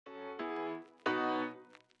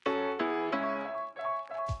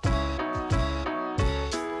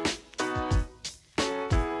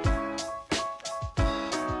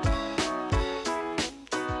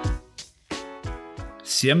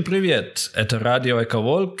Всем привет! Это радио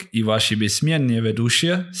Огород и ваши бессменные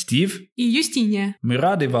ведущие Стив и Юстиния. Мы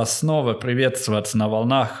рады вас снова приветствовать на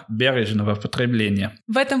волнах бережного потребления.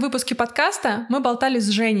 В этом выпуске подкаста мы болтали с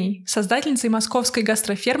Женей, создательницей московской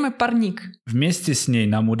гастрофермы «Парник». Вместе с ней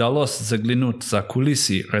нам удалось заглянуть за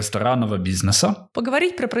кулисы ресторанного бизнеса,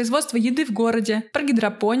 поговорить про производство еды в городе, про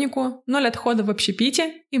гидропонику, 0 отходов в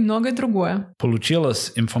общепите и многое другое.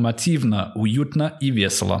 Получилось информативно, уютно и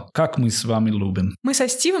весело, как мы с вами любим. Мы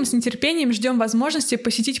со Стивом с нетерпением ждем возможности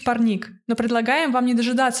посетить «Парник», но предлагаем вам не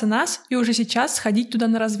дожидаться нас и уже сейчас сходить туда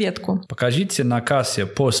на разведку. Покажите на кассе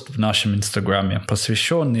пост в нашем инстаграме,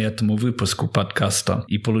 посвященный этому выпуску подкаста,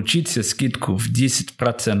 и получите скидку в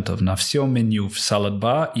 10% на все меню в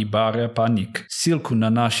салат-бар и баре «Парник». Ссылку на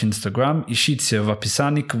наш инстаграм ищите в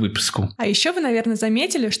описании к выпуску. А еще вы, наверное,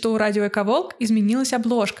 заметили, что у радио «Эковолк» изменилась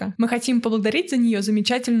обложка. Мы хотим поблагодарить за нее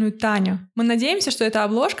замечательную Таню. Мы надеемся, что эта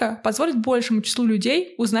обложка позволит большему числу людей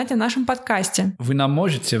узнать о нашем подкасте. Вы нам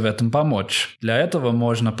можете в этом помочь. Для этого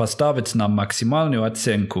можно поставить нам максимальную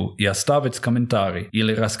оценку и оставить комментарий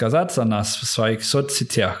или рассказать о нас в своих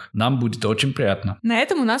соцсетях. Нам будет очень приятно. На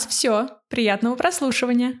этом у нас все. Приятного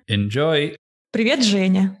прослушивания. Enjoy! Привет,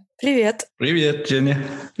 Женя. Привет. Привет, Женя.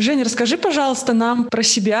 Женя, расскажи, пожалуйста, нам про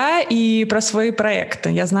себя и про свои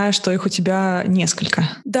проекты. Я знаю, что их у тебя несколько.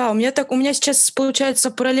 Да, у меня сейчас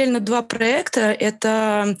получается параллельно 2 проекта.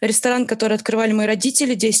 Это ресторан, который открывали мои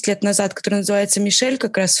родители 10 лет назад, который называется «Мишель»,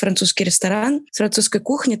 как раз французский ресторан с французской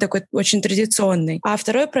кухней, такой очень традиционный. А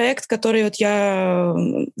второй проект, который вот я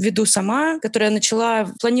веду сама, который я начала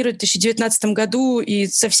планировать в 2019 году, и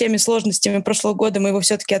со всеми сложностями прошлого года мы его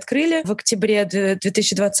все-таки открыли в октябре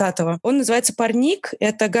 2020. Он называется «Парник».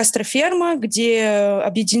 Это гастроферма, где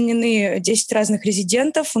объединены 10 разных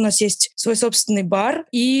резидентов. У нас есть свой собственный бар.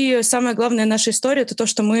 И самая главная наша история — это то,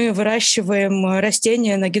 что мы выращиваем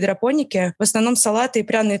растения на гидропонике. В основном салаты и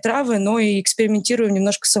пряные травы, но и экспериментируем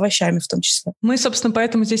немножко с овощами в том числе. Мы, собственно,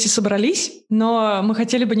 поэтому здесь и собрались. Но мы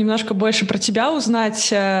хотели бы немножко больше про тебя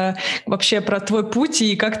узнать, вообще про твой путь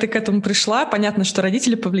и как ты к этому пришла. Понятно, что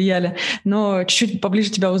родители повлияли, но чуть-чуть поближе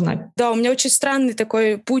тебя узнать. Да, у меня очень странный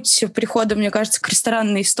такой путь прихода, мне кажется, к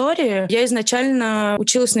ресторанной истории. Я изначально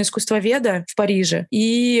училась на искусствоведа в Париже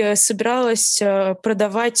и собиралась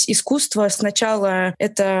продавать искусство. Сначала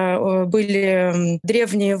это были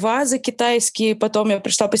древние вазы китайские, потом я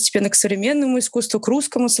пришла постепенно к современному искусству, к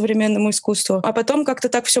русскому современному искусству. А потом как-то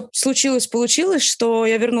так все получилось, что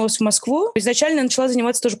я вернулась в Москву. Изначально я начала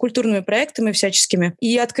заниматься тоже культурными проектами всяческими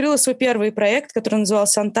и открыла свой первый проект, который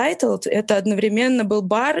назывался Untitled. Это одновременно был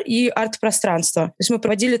бар и арт-пространство. То есть мы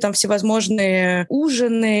проводили там всевозможные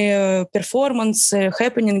ужины, перформансы,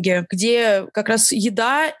 хэппенинги, где как раз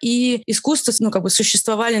еда и искусство,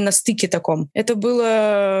 существовали на стыке таком. Это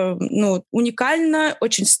было, уникально,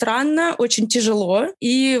 очень странно, очень тяжело.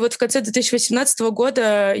 И вот в конце 2018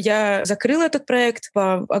 года я закрыла этот проект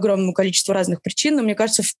по огромному количеству разных причин, но мне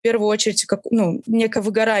кажется, в первую очередь, некое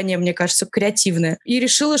выгорание, мне кажется, креативное. И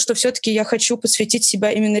решила, что все-таки я хочу посвятить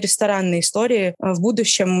себя именно ресторанной истории в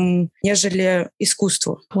будущем, нежели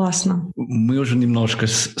искусству. Классно. Мы уже немножко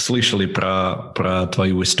слышали про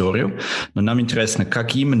твою историю, но нам интересно,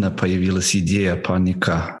 как именно появилась идея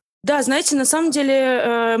 «Парника». Да, знаете, на самом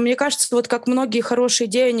деле, мне кажется, вот как многие хорошие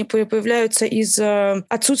идеи, они появляются из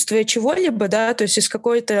отсутствия чего-либо, да, то есть из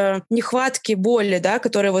какой-то нехватки, боли, да,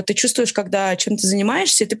 которую вот ты чувствуешь, когда чем-то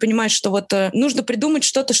занимаешься, и ты понимаешь, что вот нужно придумать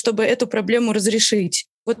что-то, чтобы эту проблему разрешить.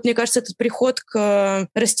 Вот, мне кажется, этот приход к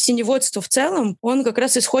растениеводству в целом, он как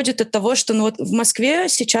раз исходит от того, что в Москве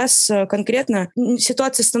сейчас конкретно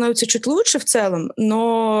ситуация становится чуть лучше в целом,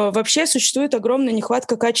 но вообще существует огромная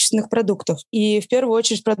нехватка качественных продуктов. И в первую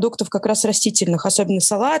очередь продуктов как раз растительных, особенно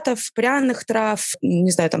салатов, пряных трав,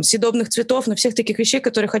 съедобных цветов, но всех таких вещей,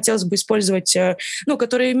 которые хотелось бы использовать,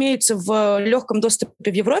 которые имеются в легком доступе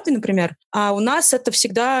в Европе, например. А у нас это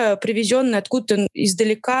всегда привезенные откуда-то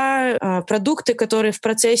издалека продукты, которые в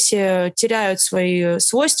процессе теряют свои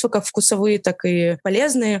свойства, как вкусовые, так и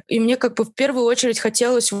полезные. И мне в первую очередь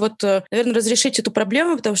хотелось наверное, разрешить эту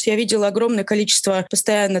проблему, потому что я видела огромное количество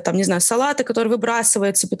постоянно, салата, который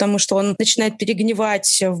выбрасывается, потому что он начинает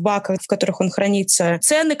перегнивать в баках, в которых он хранится.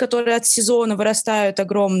 Цены, которые от сезона вырастают,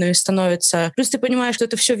 огромные становятся. Плюс ты понимаешь, что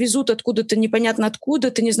это все везут откуда-то непонятно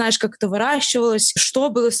откуда, ты не знаешь, как это выращивалось, что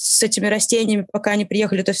было с этими растениями, пока они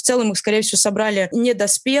приехали. То есть в целом их, скорее всего, собрали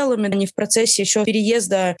недоспелыми, они в процессе еще переезда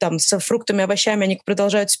подъезда, там, с фруктами, овощами они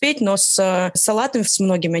продолжают спеть, но с салатами, с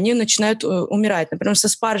многими, они начинают умирать. Например, со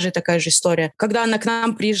спаржей такая же история. Когда она к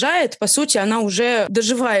нам приезжает, по сути, она уже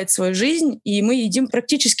доживает свою жизнь, и мы едим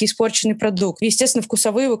практически испорченный продукт. Естественно,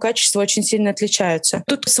 вкусовые его качества очень сильно отличаются.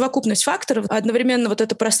 Тут совокупность факторов. Одновременно вот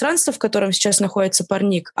это пространство, в котором сейчас находится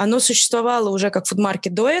парник, оно существовало уже как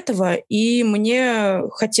фудмаркет до этого, и мне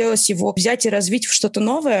хотелось его взять и развить в что-то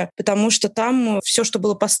новое, потому что там все, что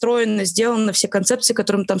было построено, сделано, все концепции,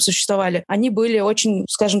 которые там существовали, они были очень,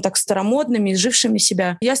 скажем так, старомодными, изжившими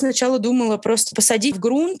себя. Я сначала думала просто посадить в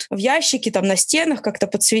грунт, в ящики, там на стенах, как-то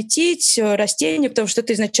подсветить растения, потому что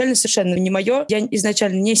это изначально совершенно не мое. Я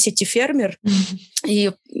изначально не сетифермер,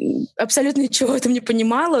 и абсолютно ничего в этом не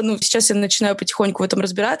понимала. Сейчас я начинаю потихоньку в этом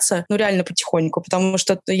разбираться, реально потихоньку, потому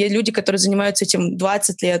что есть люди, которые занимаются этим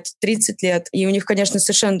 20 лет, 30 лет, и у них, конечно,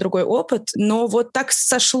 совершенно другой опыт, но вот так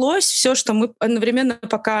сошлось все, что мы одновременно,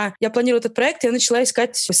 пока я планировала этот проект, я начала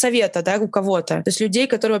искать совета, у кого-то. То есть людей,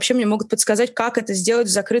 которые вообще мне могут подсказать, как это сделать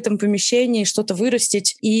в закрытом помещении, что-то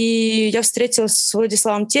вырастить. И я встретилась с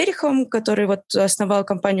Владиславом Тереховым, который основал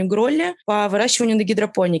компанию Гролли по выращиванию на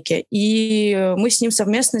гидропонике. И мы с ним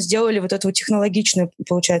совместно сделали вот эту технологичную,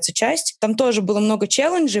 получается, часть. Там тоже было много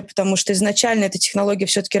челленджей, потому что изначально эта технология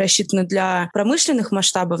все-таки рассчитана для промышленных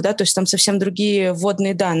масштабов, то есть там совсем другие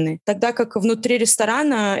вводные данные. Тогда как внутри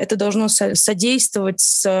ресторана это должно содействовать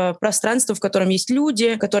с пространством, в котором есть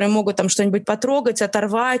люди, которые могут там что-нибудь потрогать,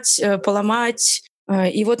 оторвать, поломать.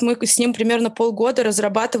 И вот мы с ним примерно полгода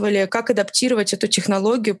разрабатывали, как адаптировать эту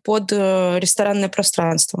технологию под ресторанное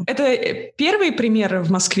пространство. Это первый пример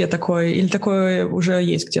в Москве такой или такое уже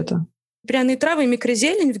есть где-то? Пряные травы и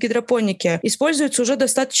микрозелень в гидропонике используются уже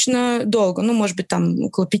достаточно долго, может быть, там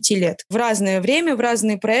около 5 лет. В разное время, в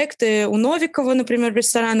разные проекты. У Новикова, например, в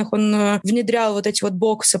ресторанах он внедрял вот эти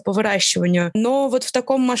боксы по выращиванию. Но вот в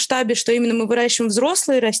таком масштабе, что именно мы выращиваем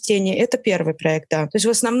взрослые растения, это первый проект, да. То есть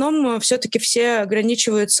в основном все-таки все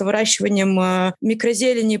ограничиваются выращиванием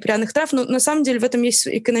микрозелени и пряных трав. Но на самом деле в этом есть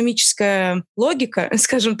экономическая логика,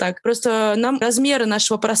 скажем так. Просто нам размеры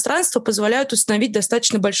нашего пространства позволяют установить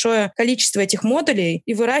достаточно большое количество этих модулей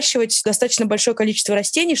и выращивать достаточно большое количество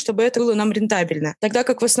растений, чтобы это было нам рентабельно. Тогда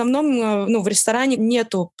как в основном в ресторане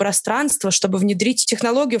нету пространства, чтобы внедрить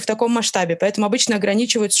технологию в таком масштабе. Поэтому обычно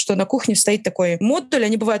ограничиваются, что на кухне стоит такой модуль.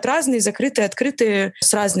 Они бывают разные, закрытые, открытые,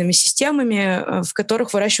 с разными системами, в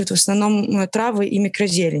которых выращивают в основном травы и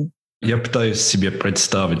микрозелень. Я пытаюсь себе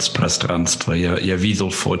представить пространство. Я видел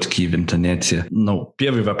фотки в интернете. Но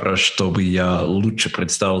первый вопрос, чтобы я лучше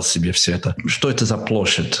представил себе все это. Что это за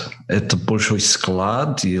площадь? Это большой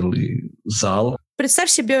склад или зал?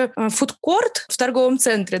 Представь себе фудкорт в торговом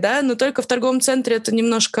центре, но только в торговом центре это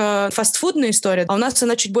немножко фастфудная история, а у нас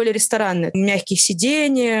она чуть более ресторанная. Мягкие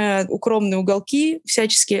сиденья, укромные уголки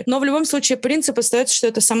всяческие. Но в любом случае принцип остается, что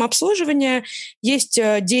это самообслуживание. Есть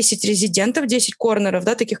 10 резидентов, 10 корнеров,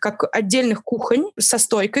 таких как отдельных кухонь со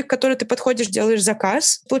стойкой, к которой ты подходишь, делаешь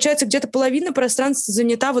заказ. Получается, где-то половина пространства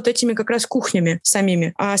занята вот этими как раз кухнями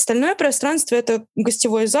самими. А остальное пространство — это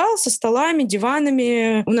гостевой зал со столами,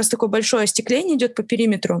 диванами. У нас такое большое остекление идет по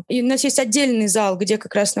периметру. И у нас есть отдельный зал, где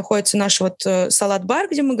как раз находится наш салат-бар,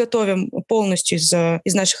 где мы готовим полностью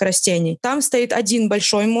из наших растений. Там стоит один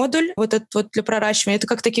большой модуль, вот этот для проращивания. Это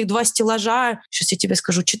как таких 2 стеллажа, сейчас я тебе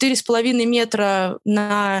скажу, 4,5 метра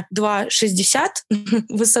на 2,60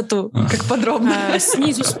 в высоту. Как подробно.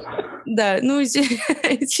 Снизу... Да,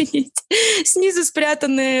 извините. Снизу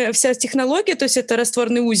спрятаны вся технология, то есть это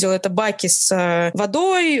растворный узел, это баки с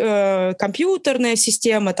водой, компьютерная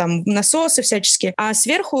система, там насосы всяческие, а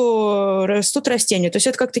сверху растут растения. То есть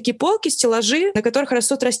это как такие полки, стеллажи, на которых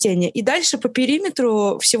растут растения. И дальше по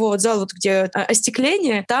периметру всего зала, где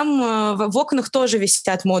остекление, там в окнах тоже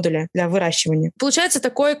висят модули для выращивания. Получается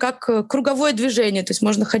такое, как круговое движение, то есть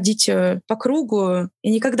можно ходить по кругу.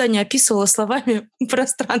 Я никогда не описывала словами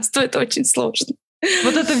пространство, это очень сложно.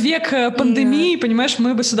 Вот это век пандемии, понимаешь,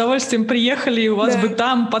 мы бы с удовольствием приехали, и у вас бы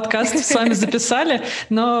там подкаст с вами записали,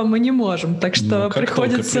 но мы не можем, так что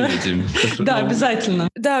приходится... Да, обязательно.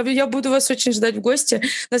 Да, я буду вас очень ждать в гости.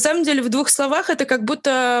 На самом деле, в 2 словах, это как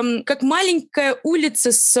будто как маленькая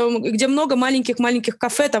улица, где много маленьких-маленьких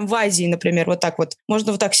кафе, там в Азии, например, вот так вот.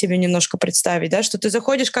 Можно вот так себе немножко представить, что ты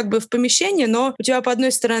заходишь как бы в помещение, но у тебя по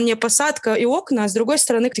одной стороне посадка и окна, а с другой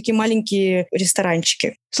стороны такие маленькие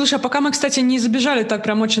ресторанчики. Слушай, а пока мы, кстати, не забежали так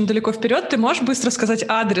прям очень далеко вперед, ты можешь быстро сказать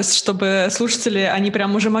адрес, чтобы слушатели, они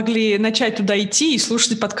прям уже могли начать туда идти и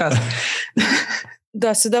слушать подкаст?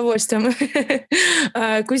 Да, с удовольствием.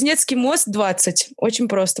 Кузнецкий мост, 20. Очень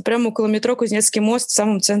просто. Прямо около метро Кузнецкий мост в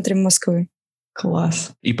самом центре Москвы.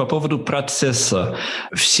 Класс. И по поводу процесса.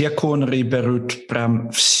 Все коноры берут прям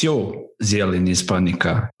все зелень из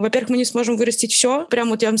парника. Во-первых, мы не сможем вырастить все. Прям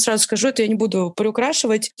вот я вам сразу скажу, это я не буду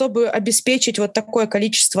приукрашивать. Чтобы обеспечить вот такое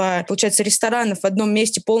количество, получается, ресторанов в одном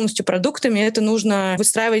месте полностью продуктами, это нужно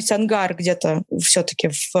выстраивать ангар где-то все-таки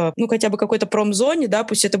в, хотя бы какой-то промзоне, да,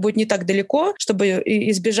 пусть это будет не так далеко, чтобы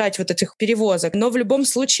избежать вот этих перевозок. Но в любом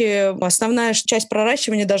случае основная часть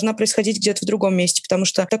проращивания должна происходить где-то в другом месте, потому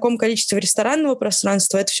что в таком количестве ресторанного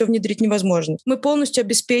пространства это все внедрить невозможно. Мы полностью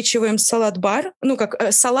обеспечиваем салат-бар,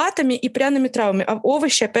 салатами и пряными травами, а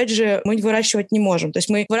овощи, опять же, мы выращивать не можем. То есть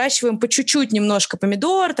мы выращиваем по чуть-чуть немножко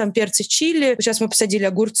помидор, там перцы чили, сейчас мы посадили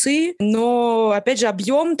огурцы, но, опять же,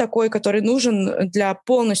 объем такой, который нужен для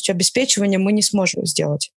полностью обеспечивания, мы не сможем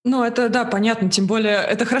сделать. Это, да, понятно, тем более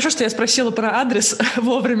это хорошо, что я спросила про адрес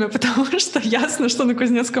вовремя, потому что ясно, что на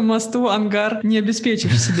Кузнецком мосту ангар не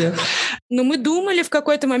обеспечишь себе. Но мы думали в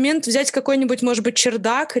какой-то момент взять какой-нибудь, может быть,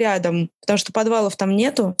 чердак рядом, потому что подвалов там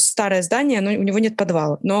нету, старое здание, но у него нет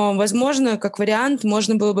подвала. Но, возможно, как вариант,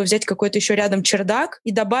 можно было бы взять какой-то еще рядом чердак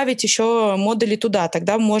и добавить еще модули туда,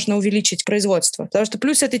 тогда можно увеличить производство. Потому что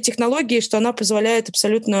плюс этой технологии, что она позволяет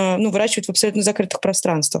абсолютно, выращивать в абсолютно закрытых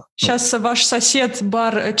пространствах. Сейчас ваш сосед,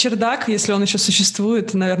 бар «Чердак», если он еще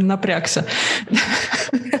существует, наверное, напрягся.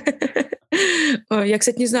 Я,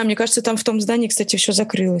 кстати, не знаю, мне кажется, там в том здании, кстати, все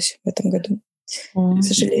закрылось в этом году, к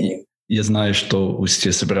сожалению. Я знаю, что у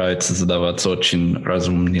тебя собирается задаваться очень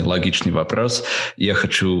разумный, логичный вопрос. Я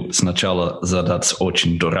хочу сначала задать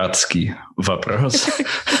очень дурацкий вопрос,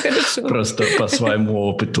 просто по своему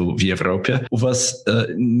опыту в Европе. У вас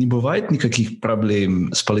не бывает никаких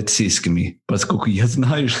проблем с полицейскими, поскольку я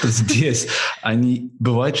знаю, что здесь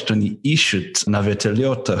бывает, что они ищут на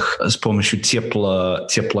вертолетах с помощью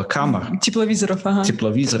теплокамер. Тепловизоров, ага.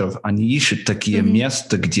 Тепловизоров. Они ищут такие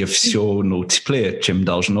места, где все теплее, чем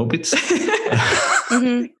должно быть.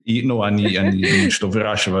 И они думают, что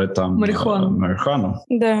выращивают там марихуану.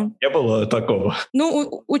 Да. Не было такого.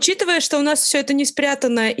 Учитывая, что у нас все это не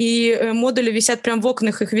спрятано, и модули висят прямо в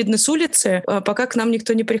окнах, их видно с улицы, пока к нам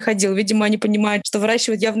никто не приходил. Видимо, они понимают, что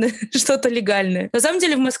выращивать явно что-то легальное. На самом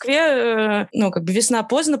деле в Москве, весна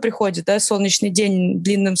поздно приходит, да, солнечный день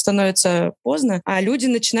длинным становится поздно, а люди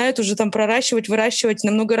начинают уже там выращивать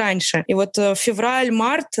намного раньше. И вот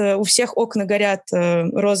февраль-март у всех окна горят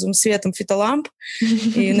розовым светом фитоламп,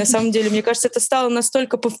 и на самом деле, мне кажется, это стало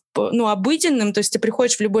настолько обыденным, то есть ты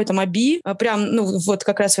приходишь в любой там Аби, прям, вот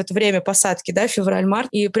как раз в это время посадки, да, февраль-март,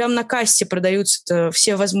 и прям на кассе продаются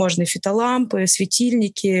все возможные фитолампы,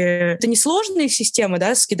 светильники. Это не сложные системы,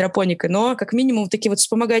 да, с гидропоникой, но как минимум такие вот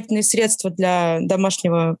вспомогательные средства для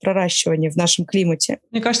домашнего проращивания в нашем климате.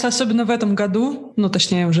 Мне кажется, особенно в этом году,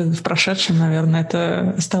 точнее уже в прошедшем, наверное,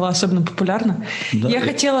 это стало особенно популярно.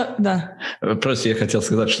 Да. Просто я хотел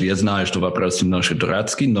сказать, что я знаю, что вопрос немножко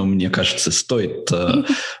дурацкий, но мне кажется, стоит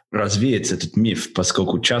развеять этот миф,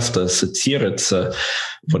 поскольку часто ассоциируется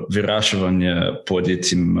выращивание под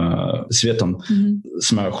этим светом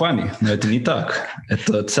с марихуаной, но это не так.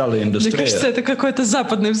 Это целая индустрия. Мне кажется, это какой-то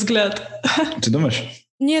западный взгляд. Ты думаешь?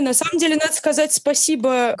 Не, на самом деле надо сказать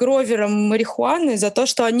спасибо гроверам марихуаны за то,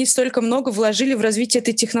 что они столько много вложили в развитие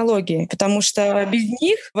этой технологии, потому что без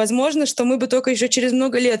них, возможно, что мы бы только еще через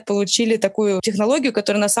много лет получили такую технологию,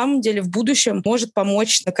 которая на самом деле в будущем может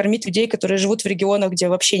помочь накормить людей, которые живут в регионах, где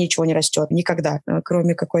вообще ничего не растет, никогда,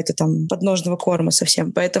 кроме какой-то там подножного корма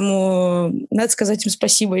совсем. Поэтому надо сказать им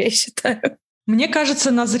спасибо, я считаю. Мне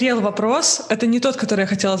кажется, назрел вопрос. Это не тот, который я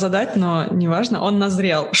хотела задать, но неважно, он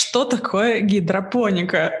назрел. Что такое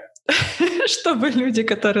гидропоника? Чтобы люди,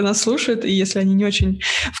 которые нас слушают, и если они не очень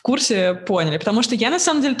в курсе, поняли. Потому что я, на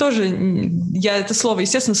самом деле, тоже... Я это слово,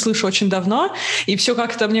 естественно, слышу очень давно, и все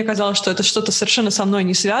как-то мне казалось, что это что-то совершенно со мной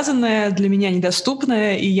не связанное, для меня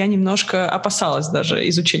недоступное, и я немножко опасалась даже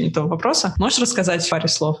изучения этого вопроса. Можешь рассказать паре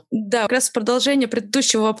слов? Да, как раз продолжение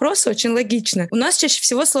предыдущего вопроса очень логично. У нас чаще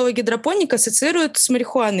всего слово гидропоника ассоциируют с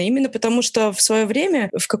марихуаной, именно потому что в свое время,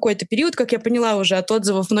 в какой-то период, как я поняла уже от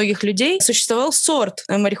отзывов многих людей, существовал сорт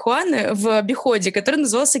марихуаны в обиходе, который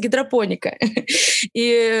назывался гидропоника.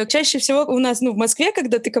 И чаще всего у нас, в Москве,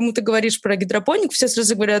 когда ты кому-то говоришь про гидропонику, все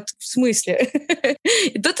сразу говорят, в смысле?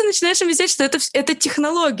 И тут ты начинаешь объяснять, что это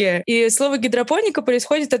технология. И слово гидропоника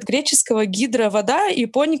происходит от греческого гидро — вода и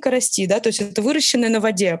поника — расти, да, то есть это выращенное на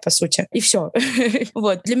воде, по сути. И все.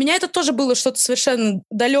 Вот. Для меня это тоже было что-то совершенно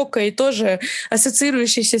далекое и тоже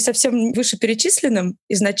ассоциирующееся со всем вышеперечисленным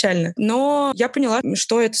изначально. Но я поняла,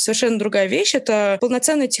 что это совершенно другая вещь. Это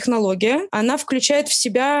полноценная технология, технология. Она включает в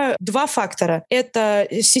себя два фактора. Это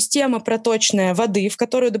система проточная воды, в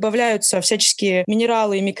которую добавляются всяческие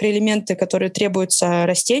минералы и микроэлементы, которые требуются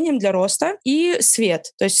растениям для роста, и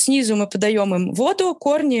свет. То есть снизу мы подаем им воду,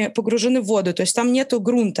 корни погружены в воду, то есть там нету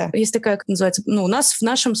грунта. Есть такая, как называется, у нас в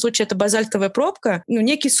нашем случае это базальтовая пробка,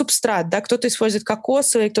 некий субстрат, да, кто-то использует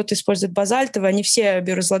кокосовый, кто-то использует базальтовый, они все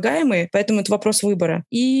биоразлагаемые, поэтому это вопрос выбора.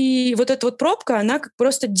 И вот эта вот пробка, она как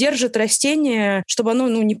просто держит растение, чтобы оно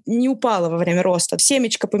не упало во время роста.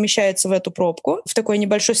 Семечко помещается в эту пробку, в такой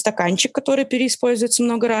небольшой стаканчик, который переиспользуется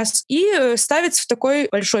много раз, и ставится в такой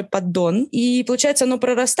большой поддон. И получается, оно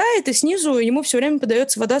прорастает, и снизу ему все время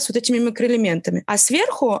подается вода с вот этими микроэлементами. А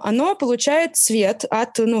сверху оно получает свет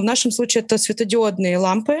от, в нашем случае, это светодиодные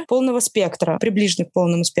лампы полного спектра, приближены к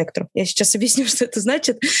полному спектру. Я сейчас объясню, что это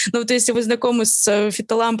значит. Вот если вы знакомы с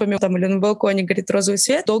фитолампами или на балконе горит розовый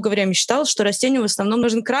свет, долгое время считал, что растению в основном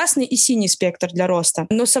нужен красный и синий спектр для роста.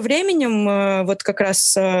 Но со временем вот как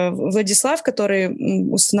раз Владислав, который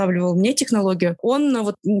устанавливал мне технологию,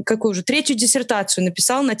 он какую же третью диссертацию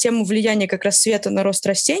написал на тему влияния как раз света на рост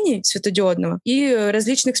растений светодиодного и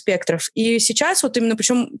различных спектров. И сейчас именно,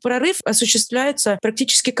 причем прорыв осуществляется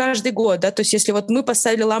практически каждый год, да, то есть если мы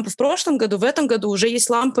поставили лампы в прошлом году, в этом году уже есть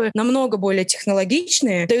лампы намного более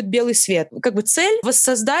технологичные, дают белый свет. Цель —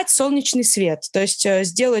 воссоздать солнечный свет, то есть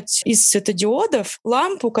сделать из светодиодов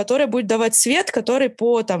лампу, которая будет давать свет, который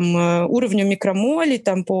по уровню микромолей,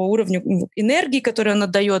 по уровню энергии, которую она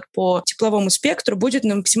дает, по тепловому спектру, будет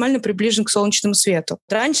максимально приближен к солнечному свету.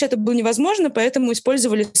 Раньше это было невозможно, поэтому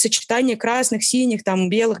использовали сочетание красных, синих,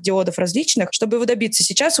 белых диодов различных, чтобы его добиться.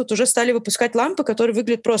 Сейчас уже стали выпускать лампы, которые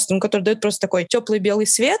выглядят просто, которые дают просто такой теплый белый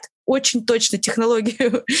свет. Очень точно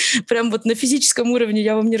технологию прям на физическом уровне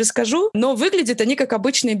я вам не расскажу, но выглядят они как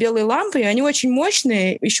обычные белые лампы, и они очень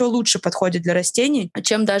мощные, еще лучше подходят для растений,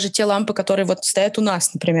 чем даже те лампы, которые стоят у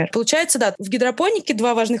нас, например. Получается, да, в гидропонике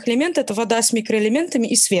два важных элемента — это вода с микроэлементами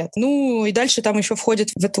и свет. И дальше там еще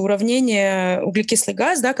входит в это уравнение углекислый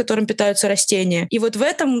газ, да, которым питаются растения. И в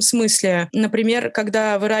этом смысле, например,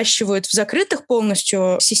 когда выращивают в закрытых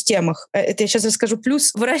полностью системах, это я сейчас расскажу,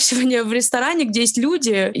 плюс выращивание в ресторане, где есть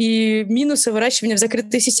люди, и минусы выращивания в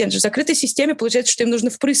закрытой системе. В закрытой системе получается, что им нужно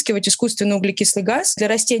впрыскивать искусственный углекислый газ для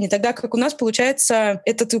растений, тогда как у нас, получается,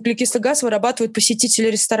 этот углекислый газ вырабатывают посетители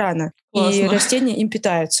ресторана. Классно. И растения им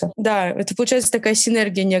питаются. Да, это получается такая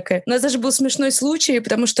синергия некая. У нас даже был смешной случай,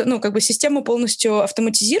 потому что, система полностью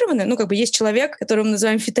автоматизированная. Есть человек, которого мы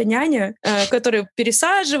называем фитоняня, который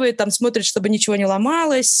пересаживает, смотрит, чтобы ничего не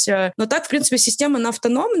ломалось. Но так, в принципе, система, она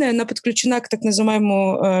автономная, она подключена к так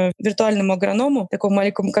называемому виртуальному агроному, такому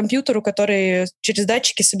маленькому компьютеру, который через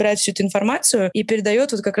датчики собирает всю эту информацию и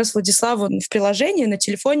передает как раз Владиславу в приложении на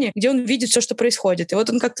телефоне, где он видит все, что происходит. И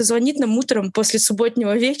он как-то звонит нам утром после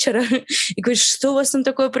субботнего вечера и говорит, что у вас там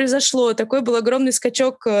такое произошло? Такой был огромный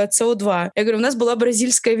скачок СО2. Я говорю, у нас была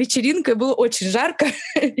бразильская вечеринка, и было очень жарко.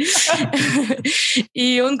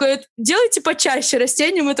 И он говорит, делайте почаще,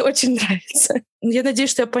 растениям это очень нравится. Я надеюсь,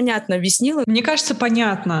 что я понятно объяснила. Мне кажется,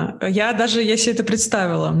 понятно. Я себе это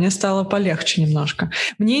представила, мне стало полегче немножко.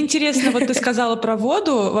 Мне интересно, ты сказала про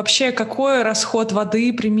воду. Вообще, какой расход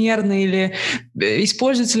воды примерно? Или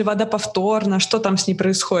используется ли вода повторно? Что там с ней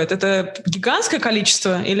происходит? Это гигантское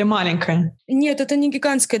количество или маленькое? Нет, это не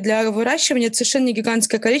гигантское для выращивания, это совершенно не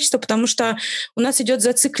гигантское количество, потому что у нас идет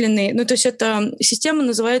зацикленный, то есть эта система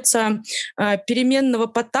называется переменного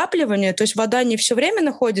подтапливания, то есть вода не все время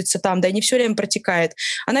находится там, да, и не все время протекает,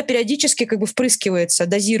 она периодически впрыскивается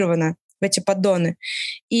дозированно в эти поддоны.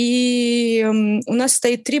 И у нас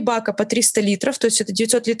стоит 3 бака по 300 литров, то есть это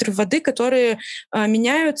 900 литров воды, которые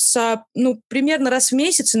меняются примерно раз в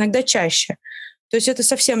месяц, иногда чаще. То есть это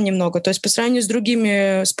совсем немного. То есть по сравнению с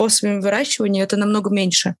другими способами выращивания это намного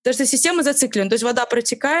меньше. Потому что система зациклена. То есть вода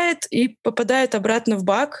протекает и попадает обратно в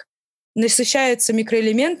бак, насыщается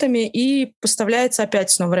микроэлементами и поставляется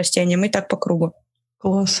опять снова растениям. И так по кругу.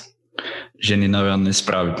 Класс. Женя, наверное,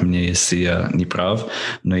 исправит меня, если я не прав,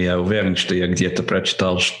 но я уверен, что я где-то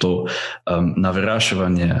прочитал, что на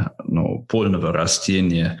выращивание полного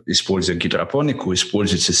растения, используя гидропонику,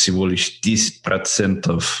 используется всего лишь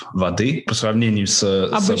 10% воды по сравнению с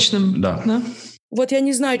обычным. Да. Я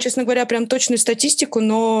не знаю, честно говоря, прям точную статистику,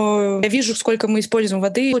 но я вижу, сколько мы используем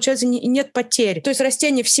воды. Получается, нет потерь. То есть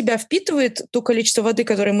растение в себя впитывает то количество воды,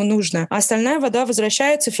 которое ему нужно, а остальная вода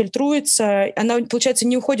возвращается, фильтруется. Она, получается,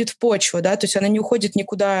 не уходит в почву, да, то есть она не уходит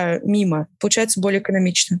никуда мимо. Получается более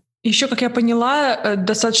экономично. Еще, как я поняла,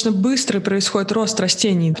 достаточно быстрый происходит рост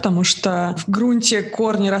растений, потому что в грунте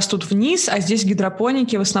корни растут вниз, а здесь в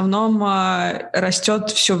гидропонике в основном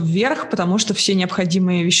растет все вверх, потому что все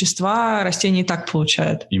необходимые вещества растения и так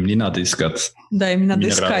получают. Им не надо искать. Да, им не надо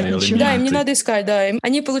искать ничего. Да, им не надо искать, да.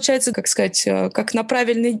 Они, получается, как сказать, как на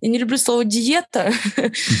правильной... Я не люблю слово диета,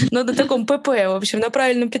 но на таком ПП, в общем, на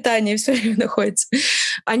правильном питании все время находится.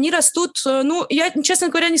 Они растут, я, честно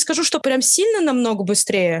говоря, не скажу, что прям сильно намного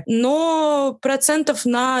быстрее, но 20%,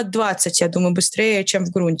 я думаю, быстрее, чем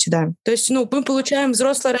в грунте, да. То есть, мы получаем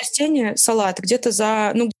взрослое растение, салат, где-то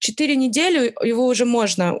за 4 недели его уже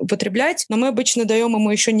можно употреблять, но мы обычно даем ему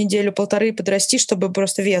еще неделю-полторы подрасти, чтобы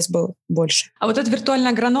просто вес был больше. А вот этот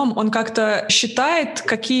виртуальный агроном, он как-то считает,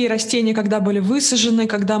 какие растения когда были высажены,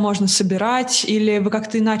 когда можно собирать, или вы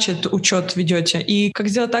как-то иначе этот учет ведете? И как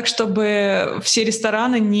сделать так, чтобы все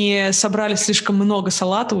рестораны не собрали слишком много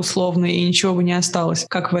салата условно и ничего бы не осталось?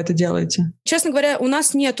 Как вы это делаете? Честно говоря, у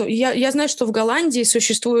нас нету. Я знаю, что в Голландии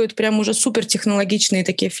существуют прям уже супертехнологичные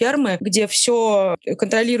такие фермы, где все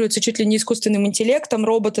контролируется чуть ли не искусственным интеллектом,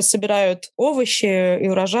 роботы собирают овощи и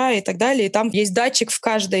урожай и так далее, и там есть датчик в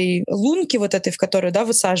каждой лунке вот этой, в которой,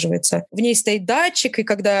 высаживается. В ней стоит датчик, и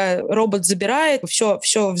когда робот забирает,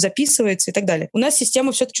 все записывается и так далее. У нас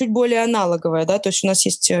система все-таки чуть более аналоговая, да, то есть у нас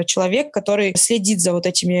есть человек, который следит за вот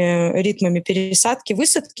этими ритмами пересадки,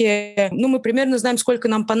 высадки. Мы примерно знаем, сколько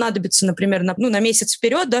нам понадобится, например, на месяц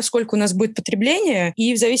вперед, да, сколько у нас будет потребление,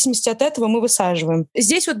 и в зависимости от этого мы высаживаем.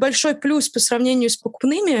 Здесь вот большой плюс по сравнению с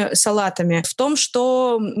покупными салатами в том,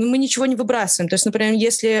 что мы ничего не выбрасываем. То есть, например,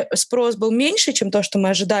 если спрос был меньше, чем то, что мы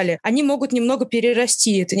ожидали, они могут немного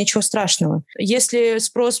перерасти, это ничего страшного. Если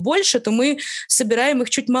спрос больше, то мы собираем их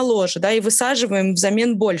чуть моложе, да, и высаживаем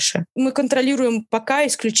взамен больше. Мы контролируем пока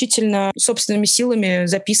исключительно собственными силами,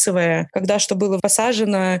 записывая, когда что было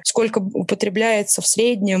посажено, сколько употребляется в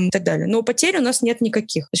среднем и так далее. Но потерь у нас нет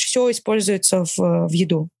никаких. То есть все используется в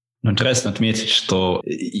еду. Интересно отметить, что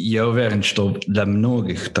я уверен, что для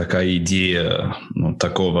многих такая идея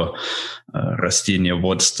такого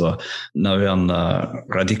растениеводства, наверное,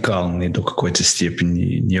 радикальный до какой-то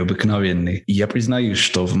степени, необыкновенный. И я признаюсь,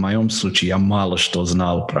 что в моем случае я мало что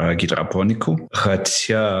знал про гидропонику,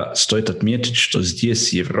 хотя стоит отметить, что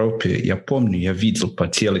здесь, в Европе, я помню, я видел по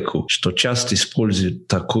телеку, что часто используют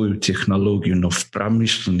такую технологию, но в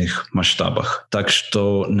промышленных масштабах. Так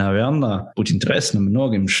что, наверное, будет интересно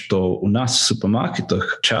многим, что у нас в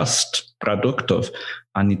супермаркетах часть продуктов,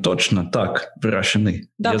 они точно так выращены.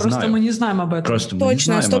 Да, я просто знаю. Мы не знаем об этом.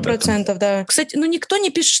 Точно, 100%, да. Кстати, никто не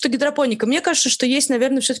пишет, что гидропоника. Мне кажется, что есть,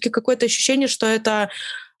 наверное, все-таки какое-то ощущение, что это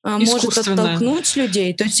может оттолкнуть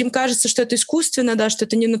людей. То есть им кажется, что это искусственно, да, что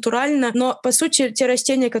это не натурально. Но, по сути, те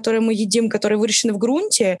растения, которые мы едим, которые выращены в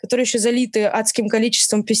грунте, которые еще залиты адским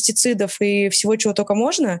количеством пестицидов и всего, чего только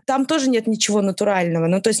можно, там тоже нет ничего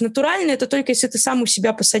натурального. То есть натурально это только если ты сам у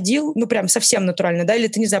себя посадил, прям совсем натурально, да, или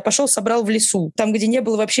ты, не знаю, пошел, собрал в лесу, там, где не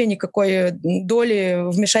было вообще никакой доли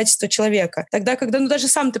вмешательства человека. Тогда, когда, даже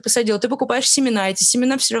сам ты посадил, ты покупаешь семена, эти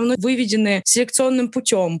семена все равно выведены селекционным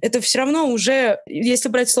путем. Это все равно уже, если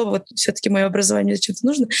брать слово, вот все-таки мое образование зачем-то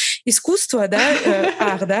нужно, искусство, да,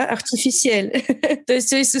 артифисель. То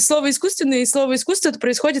есть слово искусственное и слово искусство это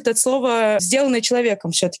происходит от слова сделанное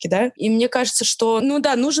человеком все-таки, да. И мне кажется, что,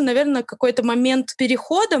 нужен, наверное, какой-то момент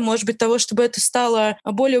перехода, может быть, того, чтобы это стало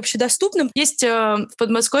более общедоступным. Есть в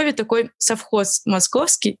Подмосковье такой совхоз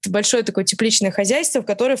московский, большое такое тепличное хозяйство,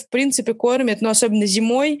 которое, в принципе, кормит, особенно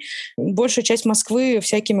зимой, большую часть Москвы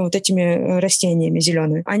всякими вот этими растениями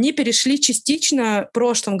зелеными. Они перешли частично в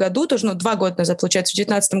прошлом году, тоже 2 года назад, получается, в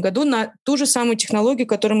 2019 году, на ту же самую технологию,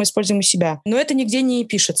 которую мы используем у себя. Но это нигде не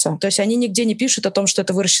пишется. То есть они нигде не пишут о том, что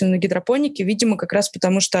это выращено на гидропонике, видимо, как раз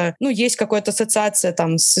потому что, есть какая-то ассоциация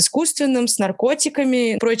там с искусственным, с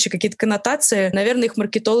наркотиками, прочие какие-то коннотации. Наверное, их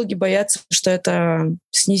маркетологи боятся, что это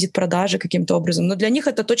снизит продажи каким-то образом. Но для них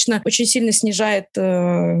это точно очень сильно снижает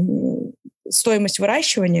стоимость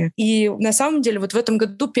выращивания. И на самом деле вот в этом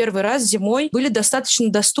году первый раз зимой были достаточно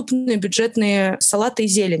доступные бюджетные салаты и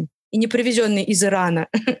зелень. И не привезенные из Ирана.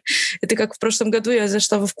 Это как в прошлом году я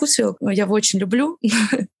зашла во Вкусвилл, я его очень люблю.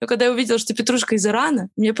 Но когда я увидела, что петрушка из Ирана,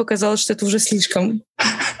 мне показалось, что это уже слишком.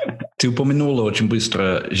 Ты упомянула очень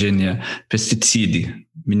быстро, Женя, пестициды.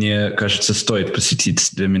 Мне кажется, стоит посвятить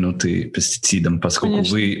 2 минуты пестицидам, поскольку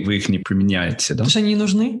вы их не применяете, да? Потому что они не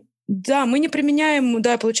нужны? Да, мы не применяем,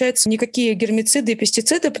 получается, никакие гербициды и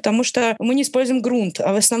пестициды, потому что мы не используем грунт.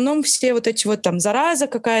 А в основном все вот эти вот там зараза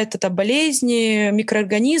какая-то, там болезни,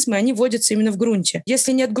 микроорганизмы, они вводятся именно в грунте.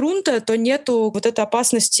 Если нет грунта, то нету вот этой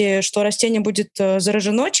опасности, что растение будет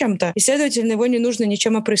заражено чем-то, и, следовательно, его не нужно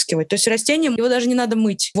ничем опрыскивать. То есть растение, его даже не надо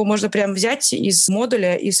мыть. Его можно прям взять из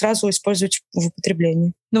модуля и сразу использовать в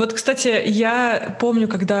употреблении. Ну вот, кстати, я помню,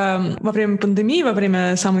 когда во время пандемии, во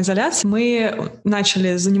время самоизоляции, мы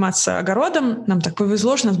начали заниматься огородом. Нам так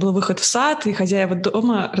повезло, что у нас был выход в сад, и хозяева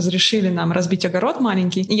дома разрешили нам разбить огород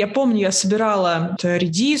маленький. И я помню, я собирала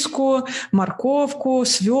редиску, морковку,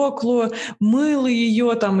 свеклу, мыла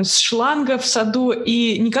ее там из шланга в саду,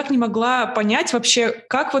 и никак не могла понять вообще,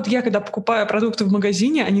 как вот я, когда покупаю продукты в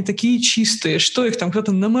магазине, они такие чистые. Что их там,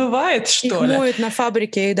 кто-то намывает, что ли? Их моют на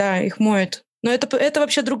фабрике, да, их моют. Но это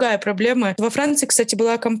вообще другая проблема. Во Франции, кстати,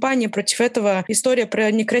 была кампания против этого. История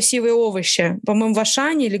про некрасивые овощи. По-моему, в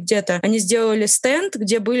Ашане или где-то они сделали стенд,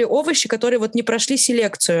 где были овощи, которые вот не прошли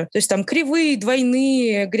селекцию. То есть там кривые,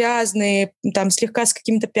 двойные, грязные, там слегка с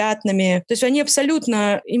какими-то пятнами. То есть они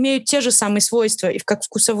абсолютно имеют те же самые свойства, и как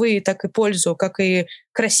вкусовые, так и пользу, как и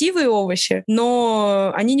красивые овощи,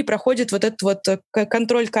 но они не проходят вот этот вот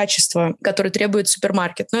контроль качества, который требует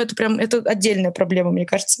супермаркет. Но это отдельная проблема, мне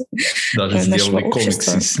кажется. Даже сделали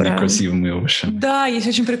комиксы с некрасивыми овощами. Да, есть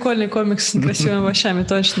очень прикольный комикс с некрасивыми овощами,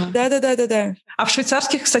 точно. Да. А в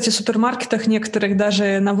швейцарских, кстати, супермаркетах некоторых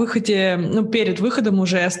даже на выходе, перед выходом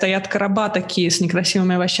уже стоят короба такие с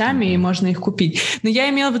некрасивыми овощами, и можно их купить. Но я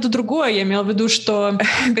имела в виду другое. Я имела в виду, что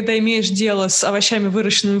когда имеешь дело с овощами,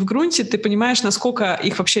 выращенными в грунте, ты понимаешь, насколько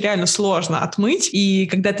их вообще реально сложно отмыть. И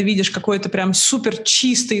когда ты видишь какой-то прям супер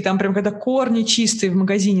чистый, там прям когда корни чистые в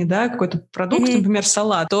магазине, да, какой-то продукт, например,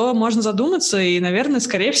 салат, то можно задуматься, и, наверное,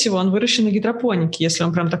 скорее всего, он выращен на гидропонике, если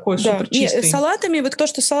он прям такой супер чистый. Салатами, вот то,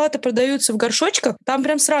 что салаты продаются в горшочках, там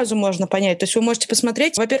прям сразу можно понять. То есть вы можете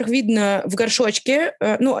посмотреть, во-первых, видно в горшочке,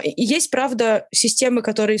 есть, правда, системы,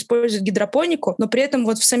 которые используют гидропонику, но при этом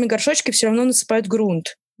вот в сами горшочки все равно насыпают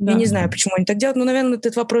грунт. Да. Я не знаю, почему они так делают, но, наверное,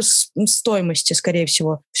 это вопрос стоимости, скорее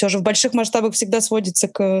всего. Все же в больших масштабах всегда сводится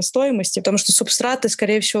к стоимости, потому что субстраты,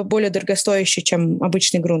 скорее всего, более дорогостоящие, чем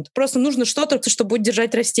обычный грунт. Просто нужно что-то, что будет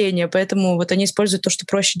держать растения, поэтому вот они используют то, что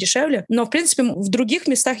проще, дешевле. Но, в принципе, в других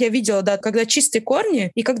местах я видела, да, когда чистые корни,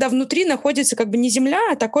 и когда внутри находится как бы не земля,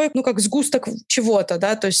 а такой, как сгусток чего-то,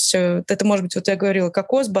 да, то есть это может быть, вот я говорила,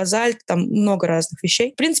 кокос, базальт, там много разных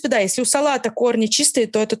вещей. В принципе, да, если у салата корни чистые,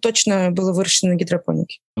 то это точно было выращено на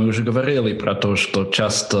гидропонике. Мы уже говорили про то, что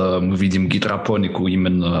часто мы видим гидропонику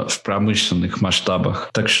именно в промышленных масштабах.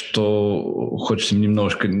 Так что хочется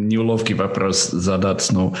немножко неловкий вопрос задать,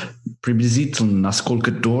 но приблизительно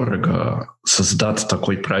насколько дорого создать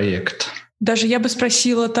такой проект? Даже я бы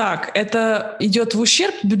спросила так, это идет в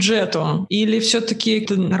ущерб бюджету или все-таки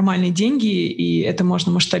это нормальные деньги, и это можно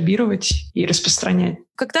масштабировать и распространять?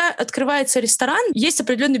 Когда открывается ресторан, есть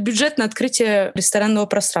определенный бюджет на открытие ресторанного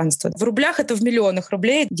пространства. В рублях это в миллионах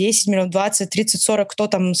рублей. 10 миллионов, 20, 30, 40, кто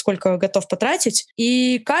там сколько готов потратить.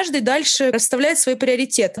 И каждый дальше расставляет свои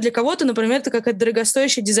приоритеты. Для кого-то, например, это какая-то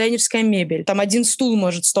дорогостоящая дизайнерская мебель. Там один стул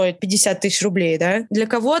может стоить 50 тысяч рублей, да? Для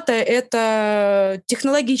кого-то это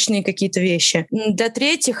технологичные какие-то вещи. Для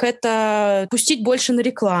третьих это пустить больше на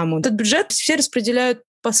рекламу. Этот бюджет все распределяют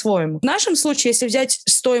по-своему. В нашем случае, если взять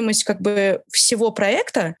стоимость как бы всего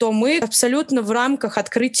проекта, то мы абсолютно в рамках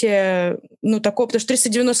открытия, такого, потому что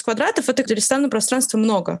 390 квадратов — это для ресторанного пространства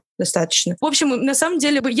много, достаточно. В общем, на самом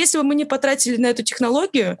деле, если бы мы не потратили на эту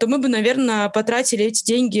технологию, то мы бы, наверное, потратили эти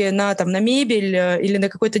деньги на мебель или на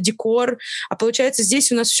какой-то декор. А получается,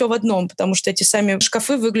 здесь у нас все в одном, потому что эти сами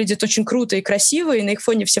шкафы выглядят очень круто и красиво, и на их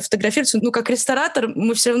фоне все фотографируются. Как ресторатор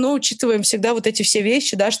мы все равно учитываем всегда вот эти все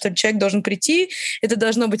вещи, да, что человек должен прийти, это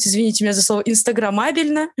должно быть, извините меня за слово,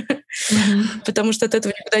 инстаграмабельно, потому что от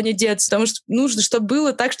этого никуда не деться, потому что нужно, чтобы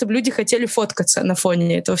было так, чтобы люди хотели фоткаться на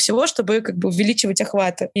фоне этого всего, чтобы как бы увеличивать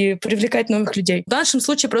охваты и привлекать новых людей. В нашем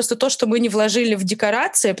случае просто то, что мы не вложили в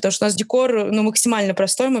декорации, потому что у нас декор максимально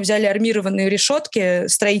простой, мы взяли армированные решетки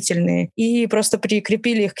строительные и просто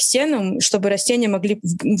прикрепили их к стенам, чтобы растения могли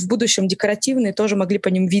в будущем декоративные тоже могли по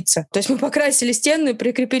ним виться. То есть мы покрасили стены,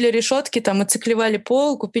 прикрепили решетки, оцеклевали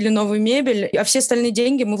пол, купили новую мебель, а все остальные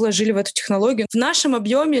деньги мы вложили в эту технологию. В нашем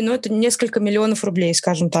объеме, это несколько миллионов рублей,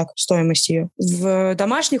 скажем так, стоимость ее. В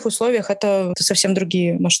домашних условиях это совсем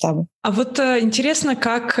другие масштабы. А вот интересно,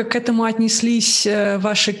 как к этому отнеслись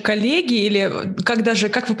ваши коллеги, или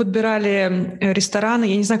как вы подбирали рестораны,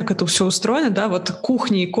 я не знаю, как это все устроено, да, вот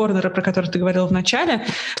кухни и корнеры, про которые ты говорил в начале.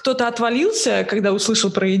 Кто-то отвалился, когда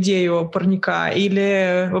услышал про идею парника,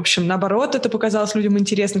 или, в общем, наоборот, это показалось людям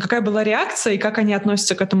интересно? Какая была реакция и как они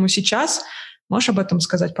относятся к этому сейчас? Можешь об этом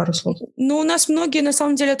сказать пару слов? Ну, у нас многие, на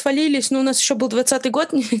самом деле, отвалились, но у нас еще был 2020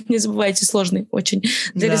 год, не забывайте, сложный очень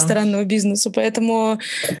для ресторанного бизнеса, поэтому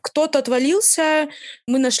кто-то отвалился,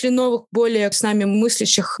 мы нашли новых, более с нами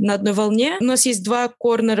мыслящих на одной волне. У нас есть 2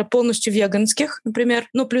 корнера полностью веганских, например,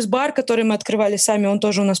 ну, плюс бар, который мы открывали сами, он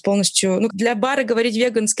тоже у нас полностью... Ну, для бара говорить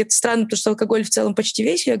веганский — это странно, потому что алкоголь в целом почти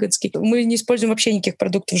весь веганский. Мы не используем вообще никаких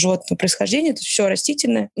продуктов животного происхождения, это все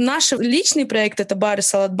растительное. Наш личный проект — это бар и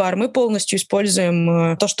салат-бар. Мы полностью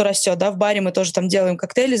используем то, что растет, да, в баре мы тоже там делаем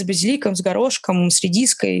коктейли с базиликом, с горошком, с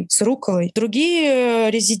редиской, с рукколой.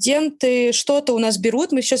 Другие резиденты что-то у нас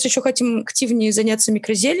берут. Мы сейчас еще хотим активнее заняться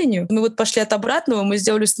микрозеленью. Мы вот пошли от обратного, мы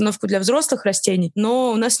сделали установку для взрослых растений,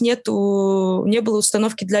 но у нас не было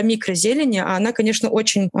установки для микрозелени, а она, конечно,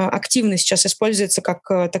 очень активно сейчас используется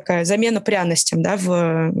как такая замена пряностям, да,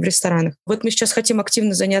 в ресторанах. Вот мы сейчас хотим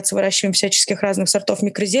активно заняться выращиванием всяческих разных сортов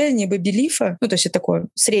микрозелени, бэби-лифа, ну, то есть это такое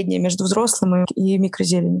среднее между взрослым и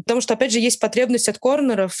микрозеленью. Потому что, опять же, есть потребность от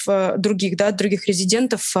корнеров других, да, от других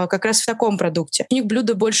резидентов как раз в таком продукте. У них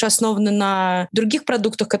блюда больше основаны на других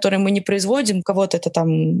продуктах, которые мы не производим. У кого-то это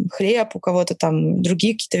там хлеб, у кого-то там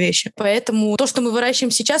другие какие-то вещи. Поэтому то, что мы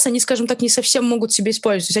выращиваем сейчас, они, скажем так, не совсем могут себе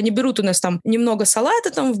использовать. То есть они берут у нас там немного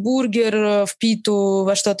салата там в бургер, в питу,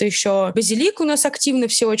 во что-то еще. Базилик у нас активно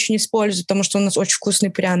все очень используют, потому что у нас очень вкусный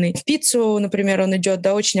пряный. В пиццу, например, он идет,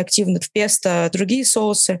 да, очень активно, в песто, другие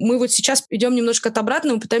соусы. Мы вот сейчас идем немножко от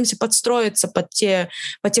обратного, пытаемся подстроиться под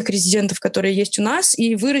тех резидентов, которые есть у нас,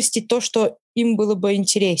 и вырастить то, что им было бы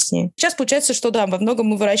интереснее. Сейчас получается, что да, во многом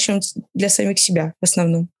мы выращиваем для самих себя в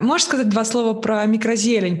основном. Можешь сказать 2 слова про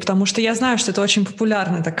микрозелень? Потому что я знаю, что это очень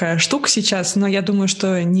популярная такая штука сейчас, но я думаю,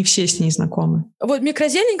 что не все с ней знакомы. Вот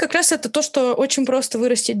микрозелень как раз это то, что очень просто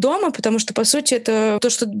вырастить дома, потому что, по сути, это то,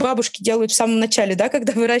 что бабушки делают в самом начале, да,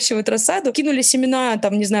 когда выращивают рассаду. Кинули семена,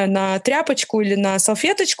 там, не знаю, на тряпочку или на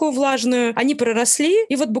салфеточку влажную, они проросли,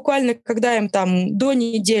 и вот буквально, когда им там до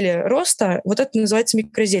недели роста, вот это называется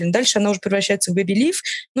микрозелень. Дальше она уже превращается в бэби-лиф,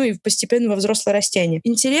 ну и постепенно во взрослое растение.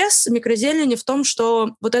 Интерес микрозелени в том,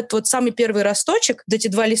 что вот этот вот самый первый росточек, вот эти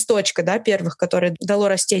 2 листочка, да, первых, которые дало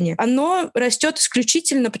растение, оно растет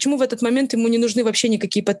исключительно, почему в этот момент ему не нужны вообще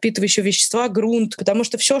никакие подпитывающие вещества, грунт, потому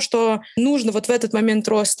что все, что нужно вот в этот момент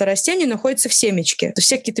роста растения, находится в семечке. То есть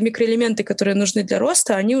все какие-то микроэлементы, которые нужны для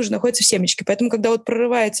роста, они уже находятся в семечке. Поэтому, когда вот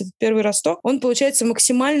прорывается этот первый росток, он получается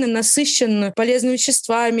максимально насыщен полезными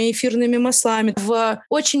веществами, эфирными маслами. В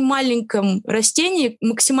очень маленьком растении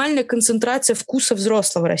максимальная концентрация вкуса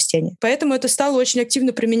взрослого растения. Поэтому это стало очень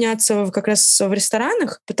активно применяться как раз в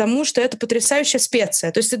ресторанах, потому что это потрясающая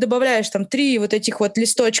специя. То есть ты добавляешь там 3 вот этих вот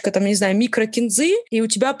листочка, там, не знаю, микрокинзы, и у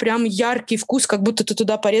тебя прям яркий вкус, как будто ты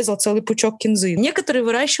туда порезал целый пучок кинзы. Некоторые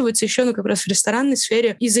выращиваются еще, ну, как раз в ресторанной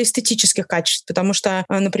сфере из-за эстетических качеств, потому что,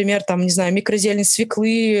 например, там, не знаю, микрозелень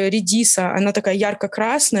свеклы, редиса, она такая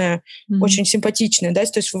ярко-красная, очень симпатичная, да,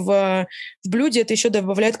 то есть в блюде это еще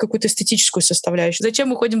добавляет какую-то эстетическую составляющую. Зачем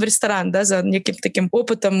мы ходим в ресторан, да, за неким таким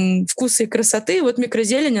опытом вкуса и красоты? Вот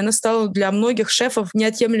микрозелень, она стала для многих шефов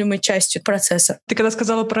неотъемлемой частью процесса. Ты когда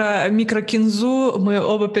сказала про микрокинзу, мы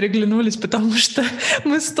оба переглянулись, потому что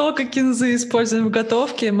мы столько кинзы используем в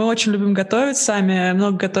готовке. Мы очень любим готовить сами,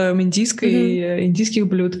 много готовим индийских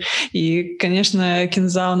блюд. И, конечно,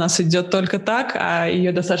 кинза у нас идет только так, а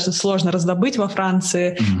ее достаточно сложно раздобыть во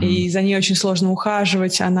Франции, и за ней очень сложно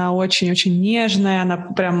ухаживать. Она очень-очень нежная, она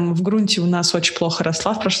прям в грунте у нас очень плохо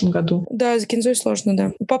росла в прошлом году. Да, за кинзой сложно,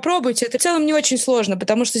 да. Попробуйте. Это в целом не очень сложно,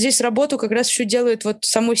 потому что здесь работу как раз еще делает вот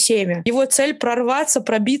само семя. Его цель — прорваться,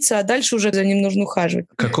 пробиться, а дальше уже за ним нужно ухаживать.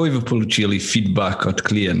 Какой вы получили фидбэк от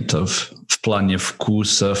клиентов в плане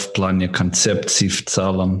вкуса, в плане концепции в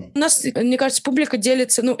целом? У нас, мне кажется, публика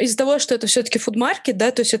делится, ну, из-за того, что это все-таки фудмаркет,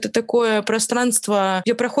 да, то есть это такое пространство,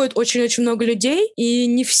 где проходит очень-очень много людей, и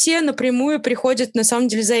не все напрямую приходят, на самом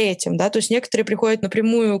деле, за этим, да, то есть некоторые приходят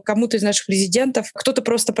напрямую к кому-то из наших резидентов, кто-то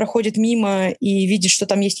просто проходит мимо и видит, что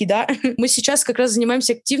там есть еда. Мы сейчас как раз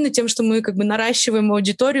занимаемся активно тем, что мы как бы наращиваем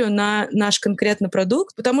аудиторию на наш конкретный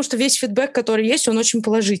продукт, потому что весь фидбэк, который есть, он очень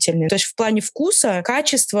положительный. То есть в плане вкуса,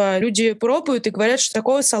 качества люди пробуют и говорят, что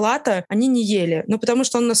такого салата они не ели. Ну, потому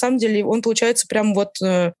что он, на самом деле, он получается прям вот,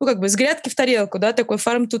 ну, как бы с грядки в тарелку, да, такой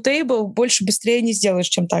farm to table, больше, быстрее не сделаешь,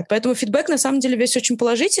 чем так. Поэтому фидбэк, на самом деле, весь очень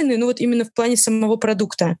положительный, ну, вот именно в плане самого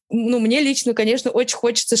продукта. Ну, мне лично, конечно, очень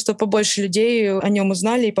хочется, чтобы побольше людей о нем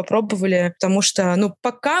узнали и попробовали, потому что, ну,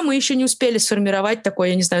 пока мы еще не успели сформировать такой,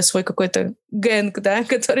 я не знаю, свой какой-то гэнг, да,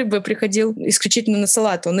 который бы приходил исключительно на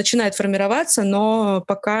салат. Он начинает формироваться, но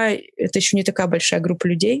пока это еще не такая большая группа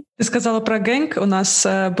людей. Ты сказала про гэнг. У нас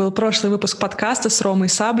был прошлый выпуск подкаста с Ромой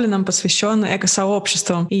Саблиным, посвященный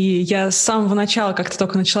экосообществам. И я с самого начала, как-то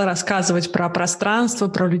только начала рассказывать про пространство,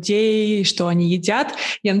 про людей, что они едят,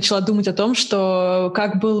 я начала думать о том, что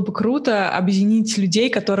как было бы круто объединить людей,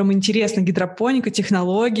 которым интересна гидропоника,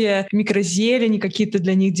 технология, микрозелень, какие-то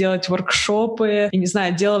для них делать воркшопы. Я не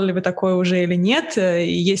знаю, делали ли вы такое уже или нет,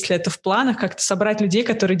 и есть ли это в планах, как-то собрать людей,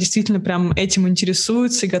 которые действительно прям этим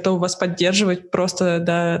интересуются и готовы вас поддерживать просто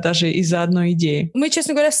даже из-за одной идеи. Мы,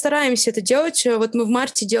 честно говоря, стараемся это делать. Вот мы в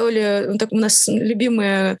марте делали, у нас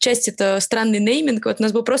любимая часть — это странный нейминг. Вот у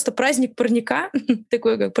нас был просто праздник парника,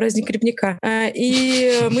 такой как праздник грибника.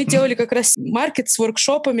 И мы делали как раз маркет с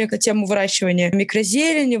воркшопами на тему выращивания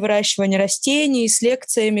микрозелени, выращивания растений, с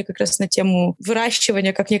лекциями как раз на тему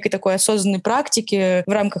выращивания как некой такой осознанной практики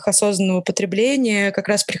в рамках осознанного потребления. Как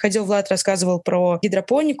раз приходил Влад, рассказывал про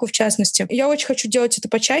гидропонику, в частности. Я очень хочу делать это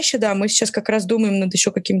почаще, да. Мы сейчас как раз думаем над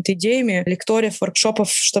еще какими-то идеями, лекториев,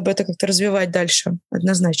 воркшопов, чтобы это как-то развивать дальше,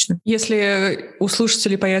 однозначно. Если у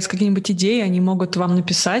слушателей появятся какие-нибудь идеи, они могут вам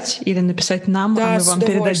написать или написать нам, да, а мы вам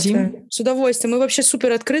передадим. С удовольствием. Мы вообще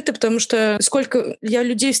супер открыты, потому что сколько я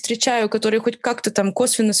людей встречаю, которые хоть как-то там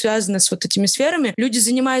косвенно связаны с вот этими сферами, люди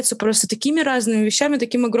занимаются просто такими разными вещами,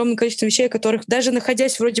 таким огромным количеством вещей, которых даже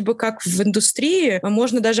находясь вроде бы как в индустрии,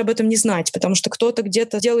 можно даже об этом не знать, потому что кто-то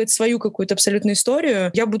где-то делает свою какую-то абсолютную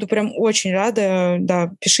историю. Я буду прям очень рада.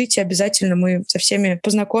 Да, пишите обязательно, мы со всеми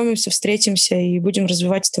познакомимся, встретимся и будем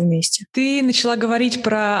развивать это вместе. Ты начала говорить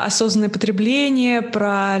про осознанное потребление,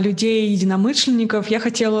 про людей-единомышленников. Я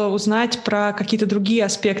хотела узнать про какие-то другие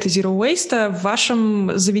аспекты Zero Waste в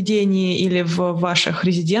вашем заведении или в ваших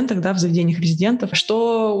резидентах, да, в заведениях резидентов.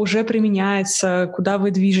 Что уже применяется, куда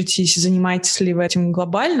вы движетесь, занимаетесь ли вы этим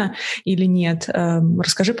глобально или нет?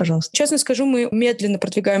 Расскажи, пожалуйста. Честно скажу, мы медленно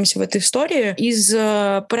продвигаемся в этой истории из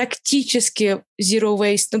практически Zero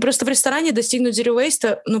Waste. Просто в ресторане достигнуть Zero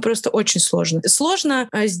Waste, просто очень сложно. Сложно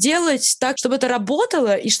сделать так, чтобы это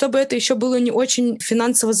работало и чтобы это еще было не очень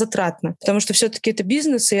финансово затратно, потому что все-таки это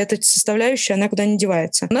бизнес, и эта составляющая, она куда не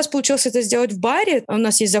девается. У нас получилось это сделать в баре. У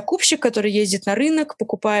нас есть закупщик, который ездит на рынок,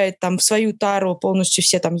 покупает там в свою тару полностью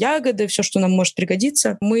все там ягоды, все, что нам может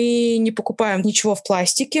пригодиться. Мы не покупаем ничего в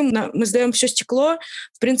пластике. Мы сдаем все стекло,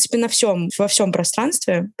 в принципе, во всем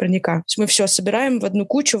пространстве парника. То есть мы все собираем в одну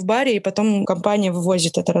кучу в баре, и потом компания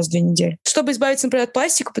вывозит это раз в 2 недели. Чтобы избавиться, например, от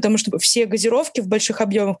пластика, потому что все газировки в больших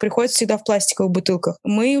объемах приходят всегда в пластиковых бутылках,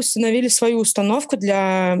 мы установили свою установку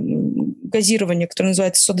для газирования, которая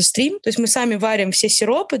называется SodaStream. То есть мы сами варим все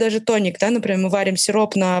сиропы, даже тоник, да, например, мы варим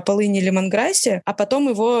сироп на полыни и лемонграссе, а потом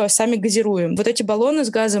его сами газируем. Вот эти баллоны с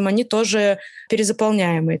газом, они тоже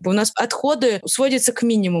перезаполняемые. У нас отходы сводятся к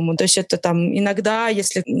минимуму. То есть это там иногда,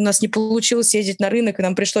 если у нас не получилось съездить на рынок, и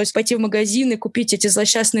нам пришлось пойти в магазин и купить эти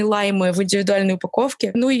злосчастные лаймы в индивидуальной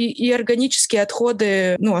упаковке. И органические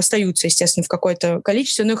отходы, остаются, естественно, в какое-то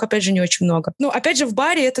количестве, но их, опять же, не очень много. Опять же, в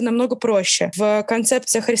баре это намного проще. В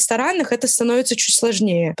концепциях ресторанных это становится чуть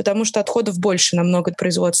сложнее, потому что отходов больше намного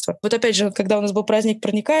производства. Вот опять же, когда у нас был праздник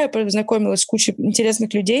парника, я познакомилась с кучей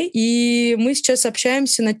интересных людей, и мы сейчас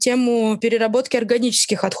общаемся на тему переработки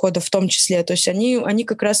органических отходов в том числе. То есть они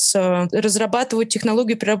как раз разрабатывают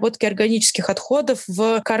технологию переработки органических отходов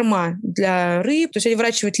в корма для рыб. То есть они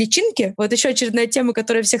выращивают личинки. Вот еще очередная тема,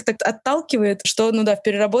 которая всех так отталкивает, что, в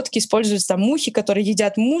переработке используются там мухи, которые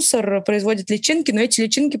едят мусор, производят личинки, но эти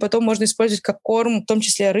личинки потом можно использовать как корм, в том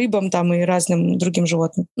числе рыбам там и разным другим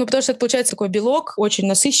животным. Потому что это получается такой белок очень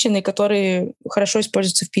насыщенный, который хорошо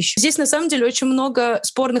используется в пищу. Здесь на самом деле очень много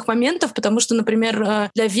спорных моментов, потому что, например,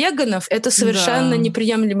 для веганов это совершенно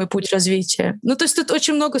неприемлемый путь развития. То есть тут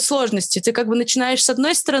очень много сложностей. Ты как бы начинаешь с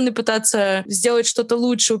одной стороны пытаться сделать что-то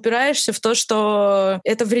лучше, упираешься в то, что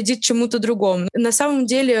это вредит чему-то другому. На самом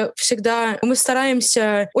деле всегда мы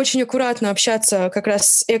стараемся очень аккуратно общаться как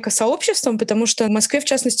раз с экосообществом, потому что в Москве, в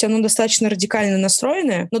частности, оно достаточно радикально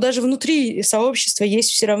настроенное, но даже внутри сообщества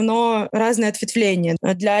есть все равно разные ответвления.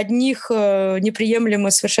 Для одних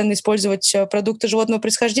неприемлемо совершенно использовать продукты животного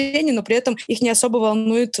происхождения, но при этом их не особо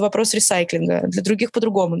волнует вопрос ресайклинга. Для других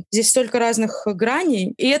по-другому. Здесь столько разных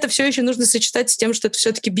граней, и это все еще нужно сочетать с тем, что это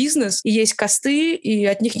все-таки бизнес, и есть косты, и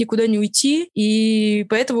от них никуда не уйти, и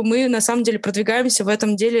поэтому мы на самом самом деле продвигаемся в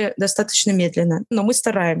этом деле достаточно медленно, но мы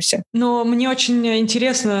стараемся. Но мне очень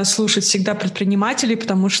интересно слушать всегда предпринимателей,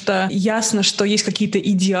 потому что ясно, что есть какие-то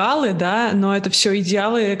идеалы, да, но это все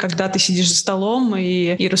идеалы, когда ты сидишь за столом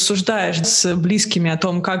и рассуждаешь с близкими о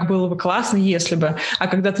том, как было бы классно, если бы. А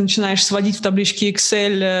когда ты начинаешь сводить в табличке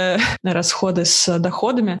Excel расходы с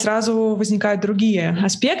доходами, сразу возникают другие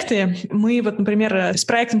аспекты. Мы вот, например, с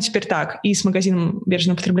проектом «Теперь так» и с магазином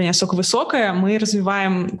бережного потребления «Соко Высокое» мы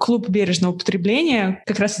развиваем клуб бережного потребления.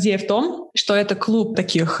 Как раз идея в том, что это клуб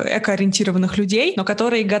таких экоориентированных людей, но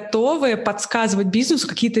которые готовы подсказывать бизнесу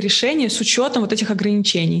какие-то решения с учетом вот этих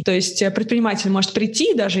ограничений. То есть предприниматель может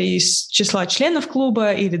прийти, даже из числа членов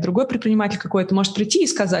клуба или другой предприниматель какой-то может прийти и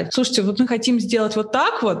сказать: слушайте, вот мы хотим сделать вот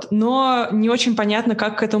так вот, но не очень понятно,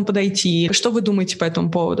 как к этому подойти. Что вы думаете по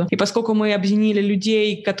этому поводу? И поскольку мы объединили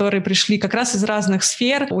людей, которые пришли как раз из разных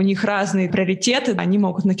сфер, у них разные приоритеты, они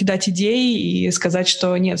могут накидать идеи и сказать,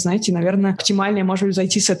 что нет, знаете, наверное, оптимальнее может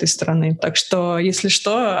зайти с этой стороны. Так что, если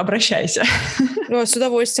что, обращайся. С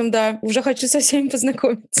удовольствием, да. Уже хочу со всеми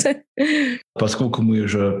познакомиться. Поскольку мы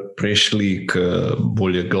уже пришли к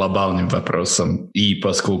более глобальным вопросам, и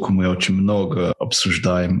поскольку мы очень много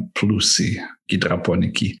обсуждаем плюсы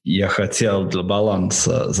гидропоники, я хотел для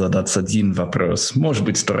баланса задать один вопрос. Может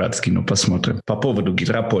быть, дурацкий, но посмотрим. По поводу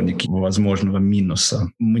гидропоники, возможного минуса.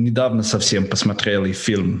 Мы недавно совсем посмотрели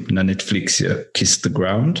фильм на Netflix «Kiss the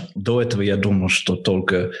Ground». До этого я думал, что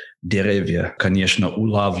только деревья, конечно,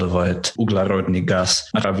 улавливают углеродный газ,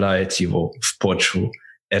 отправляют его в почву.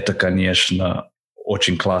 Это, конечно,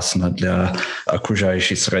 очень классно для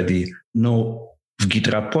окружающей среды. Но в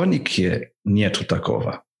гидропонике нету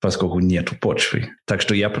такого, поскольку нету почвы. Так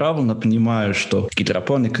что я правильно понимаю, что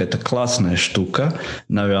гидропоника — это классная штука,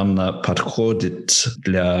 наверное, подходит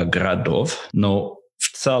для городов, но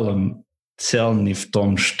в целом цель не в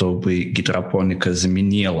том, чтобы гидропоника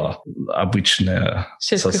заменила обычное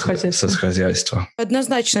сельскохозяйство.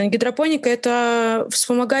 Однозначно. Гидропоника — это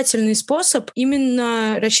вспомогательный способ,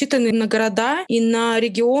 именно рассчитанный на города и на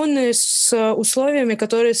регионы с условиями,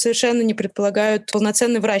 которые совершенно не предполагают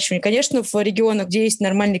полноценное выращивание. Конечно, в регионах, где есть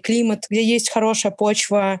нормальный климат, где есть хорошая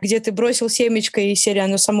почва, где ты бросил семечко и серия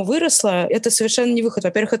оно само выросло, это совершенно не выход.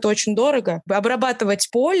 Во-первых, это очень дорого. Обрабатывать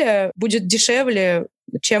поле будет дешевле,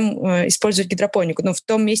 чем использовать гидропонику, в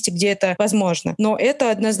том месте, где это возможно. Но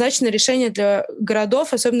это однозначно решение для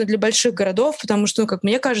городов, особенно для больших городов, потому что, как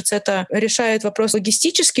мне кажется, это решает вопрос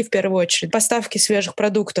логистический в первую очередь, поставки свежих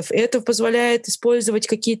продуктов, и это позволяет использовать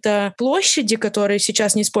какие-то площади, которые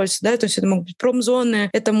сейчас не используются, да, то есть это могут быть промзоны,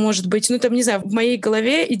 это может быть, не знаю, в моей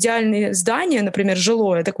голове идеальные здания, например,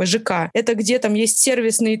 жилое, такое ЖК, это где там есть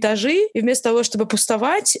сервисные этажи, и вместо того, чтобы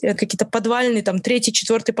пустовать, какие-то подвальные, там, 3-й,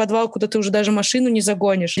 4-й подвал, куда ты уже даже машину не загонишь,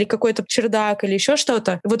 или какой-то чердак, или еще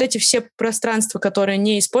что-то. Вот эти все пространства, которые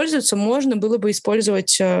не используются, можно было бы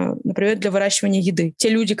использовать, например, для выращивания еды. Те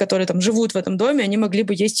люди, которые там живут в этом доме, они могли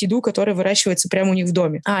бы есть еду, которая выращивается прямо у них в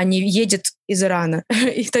доме, а не едет из Ирана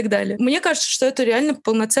и так далее. Мне кажется, что это реально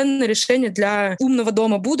полноценное решение для умного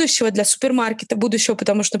дома будущего, для супермаркета будущего,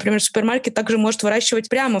 потому что, например, супермаркет также может выращивать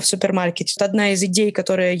прямо в супермаркете. Одна из идей,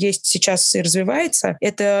 которая есть сейчас и развивается,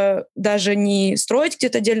 это даже не строить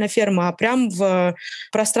где-то отдельно ферму, а прям в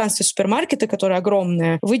пространстве супермаркета, которое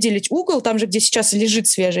огромное, выделить угол, там же, где сейчас лежит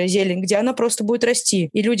свежая зелень, где она просто будет расти.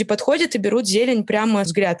 И люди подходят и берут зелень прямо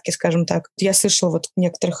с грядки, скажем так. Я слышала вот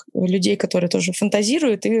некоторых людей, которые тоже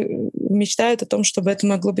фантазируют и мечтают о том, чтобы это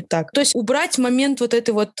могло быть так. То есть убрать момент вот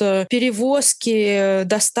этой вот перевозки,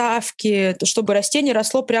 доставки, чтобы растение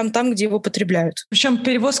росло прямо там, где его потребляют. Причем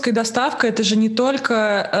перевозка и доставка — это же не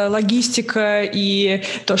только логистика и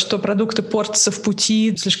то, что продукты портятся в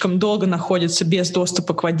пути, слишком долго находятся без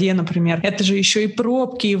доступа к воде, например. Это же еще и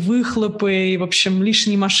пробки, и выхлопы, и, в общем,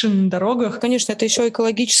 лишние машины на дорогах. Конечно, это еще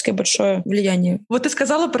экологическое большое влияние. Вот ты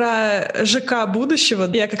сказала про ЖК будущего.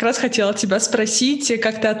 Я как раз хотела тебя спросить,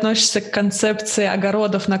 как ты относишься к концепции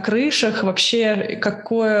огородов на крышах? Вообще,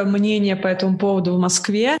 какое мнение по этому поводу в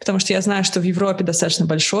Москве? Потому что я знаю, что в Европе достаточно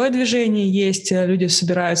большое движение есть, люди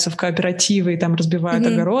собираются в кооперативы и там разбивают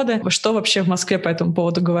огороды. Что вообще в Москве по этому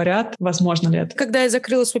поводу говорят? Возможно ли это? Когда я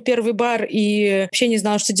закрыла свой первый бар и вообще не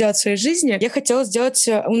знала, что делать в своей жизни, я хотела сделать...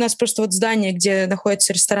 У нас просто вот здание, где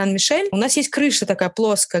находится ресторан «Мишель», у нас есть крыша такая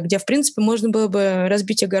плоская, где, в принципе, можно было бы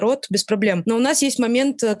разбить огород без проблем. Но у нас есть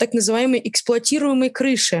момент так называемой эксплуатируемой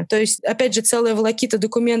крыши. То есть есть, опять же, целая волокита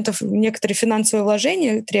документов, некоторые финансовые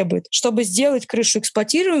вложения требует, чтобы сделать крышу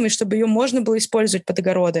эксплуатируемой, чтобы ее можно было использовать под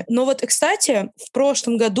огороды. Но вот, кстати, в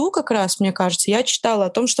прошлом году как раз, мне кажется, я читала о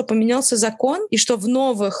том, что поменялся закон, и что в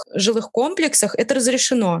новых жилых комплексах это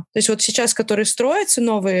разрешено. То есть вот сейчас, которые строятся,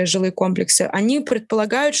 новые жилые комплексы, они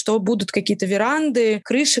предполагают, что будут какие-то веранды,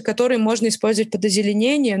 крыши, которые можно использовать под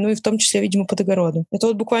озеленение, ну и в том числе, видимо, под огороды. Это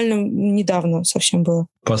вот буквально недавно совсем было.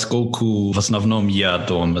 Поскольку в основном я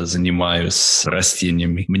дома занимаюсь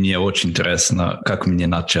растениями, мне очень интересно, как мне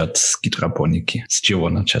начать с гидропоники, с чего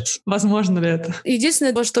начать? Возможно ли это?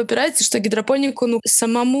 Единственное, во что опирается, что гидропонику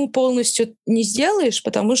самому полностью не сделаешь,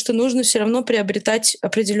 потому что нужно все равно приобретать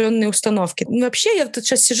определенные установки. Вообще, я тут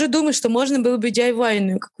сейчас сижу, думаю, что можно было бы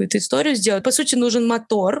DIY-ную какую-то историю сделать. По сути, нужен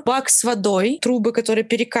мотор, бак с водой, трубы, которые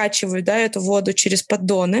перекачивают, да, эту воду через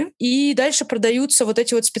поддоны, и дальше продаются вот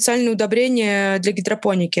эти вот специальные удобрения для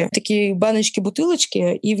гидропоники. Такие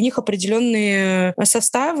баночки-бутылочки, и в них определенные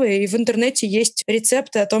составы, и в интернете есть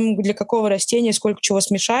рецепты о том, для какого растения сколько чего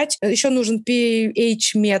смешать. Еще нужен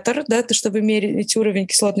pH-метр, да, чтобы мерить уровень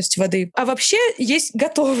кислотности воды. А вообще есть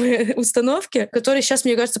готовые установки, которые сейчас,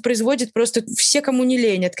 мне кажется, производят просто все, кому не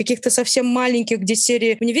лень. От каких-то совсем маленьких, где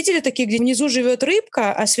серии... Вы не видели такие, где внизу живет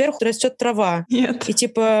рыбка, а сверху растет трава? Нет. И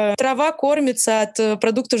типа трава кормится от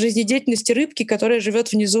продуктов жизнедеятельности рыбки, которая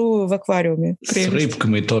живет внизу в аквариуме. С рыбкой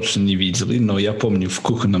мы точно не видели, но я помню, в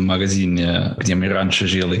кухонном магазине, где мы раньше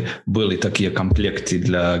жили, были такие комплекты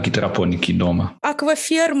для гидропоники дома.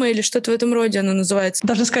 Акваферма или что-то в этом роде она называется.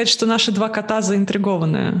 Должна сказать, что наши два кота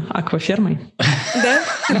заинтригованы аквафермой. Да?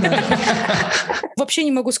 Вообще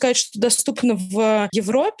не могу сказать, что доступно в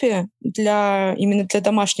Европе именно для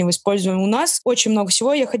домашнего использования. У нас очень много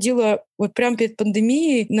всего. Я ходила вот прямо перед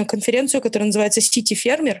пандемией на конференцию, которая называется «Сити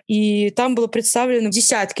Фермер», и там было представлено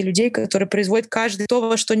десятки людей, которые производят каждый то,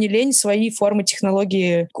 во что не лень, свои формы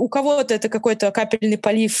технологии. У кого-то это какой-то капельный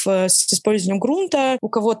полив с использованием грунта, у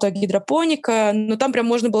кого-то гидропоника, но там прям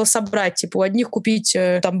можно было собрать, типа у одних купить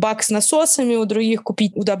там бак с насосами, у других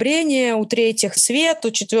купить удобрения, у третьих свет,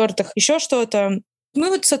 у четвертых еще что-то. Мы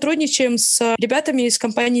вот сотрудничаем с ребятами из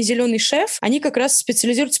компании «Зеленый шеф». Они как раз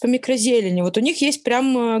специализируются по микрозелени. Вот у них есть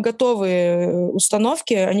прям готовые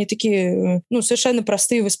установки. Они такие, совершенно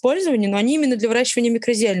простые в использовании, но они именно для выращивания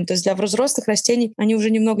микрозелени. То есть для взрослых растений они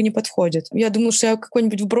уже немного не подходят. Я думала, что я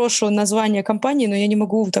какое-нибудь вброшу название компании, но я не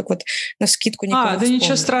могу так вот навскидку никого да вспомнить.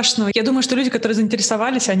 Ничего страшного. Я думаю, что люди, которые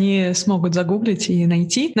заинтересовались, они смогут загуглить и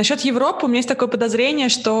найти. Насчет Европы у меня есть такое подозрение,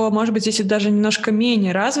 что, может быть, здесь даже немножко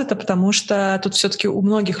менее развито, потому что тут все-таки у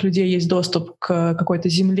многих людей есть доступ к какой-то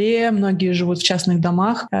земле, многие живут в частных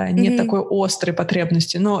домах, нет такой острой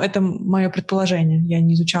потребности. Но это мое предположение, я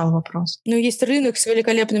не изучала вопрос. Есть рынок с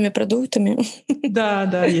великолепными продуктами.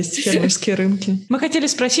 Да, есть фермерские рынки. Мы хотели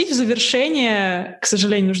спросить в завершение, к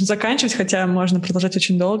сожалению, нужно заканчивать, хотя можно продолжать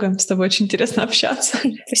очень долго. С тобой очень интересно общаться.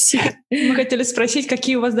 Спасибо. Мы хотели спросить,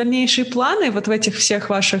 какие у вас дальнейшие планы вот в этих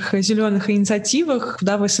всех ваших зеленых инициативах,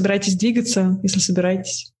 куда вы собираетесь двигаться, если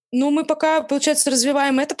собираетесь? Мы пока, получается,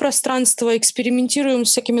 развиваем это пространство, экспериментируем с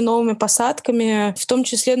всякими новыми посадками, в том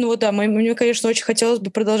числе, мне, конечно, очень хотелось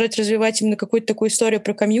бы продолжать развивать именно какую-то такую историю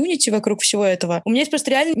про комьюнити вокруг всего этого. У меня есть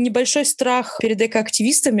просто реально небольшой страх перед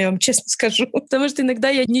экоактивистами, я вам честно скажу, потому что иногда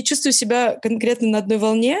я не чувствую себя конкретно на одной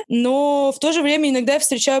волне, но в то же время иногда я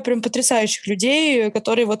встречаю прям потрясающих людей,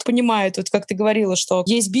 которые вот понимают, вот как ты говорила, что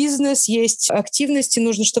есть бизнес, есть активности,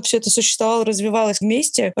 нужно, чтобы все это существовало, развивалось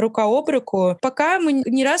вместе, рука об руку. Пока мы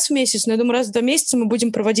не раз в месяц, но я думаю, раз в 2 месяца мы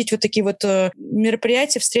будем проводить вот такие вот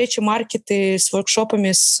мероприятия, встречи, маркеты с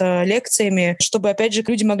воркшопами, с лекциями, чтобы, опять же,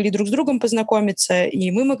 люди могли друг с другом познакомиться, и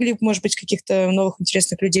мы могли, может быть, каких-то новых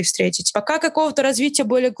интересных людей встретить. Пока какого-то развития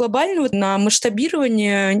более глобального на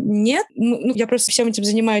масштабирование нет. Я просто всем этим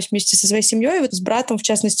занимаюсь вместе со своей семьей, вот с братом, в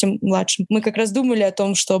частности, младшим. Мы как раз думали о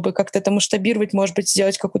том, чтобы как-то это масштабировать, может быть,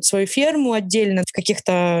 сделать какую-то свою ферму отдельно в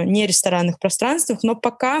каких-то нересторанных пространствах, но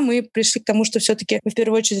пока мы пришли к тому, что все-таки мы в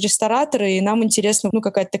первую очередь рестораторы, и нам интересно,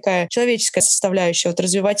 какая-то такая человеческая составляющая, вот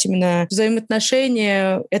развивать именно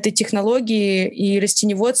взаимоотношения этой технологии и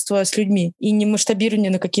растеневодства с людьми, и не масштабирование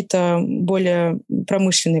на какие-то более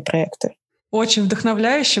промышленные проекты. Очень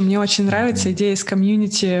вдохновляюще, мне очень нравится идея с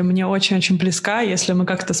комьюнити, мне очень-очень близка. Если мы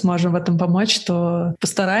как-то сможем в этом помочь, то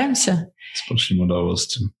постараемся. С большим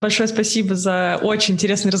удовольствием. Большое спасибо за очень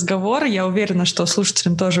интересный разговор. Я уверена, что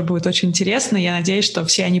слушателям тоже будет очень интересно. Я надеюсь, что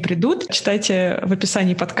все они придут. Читайте в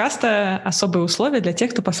описании подкаста особые условия для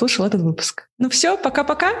тех, кто послушал этот выпуск. Все,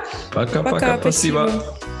 пока-пока. Пока-пока, спасибо.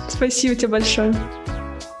 Спасибо тебе большое.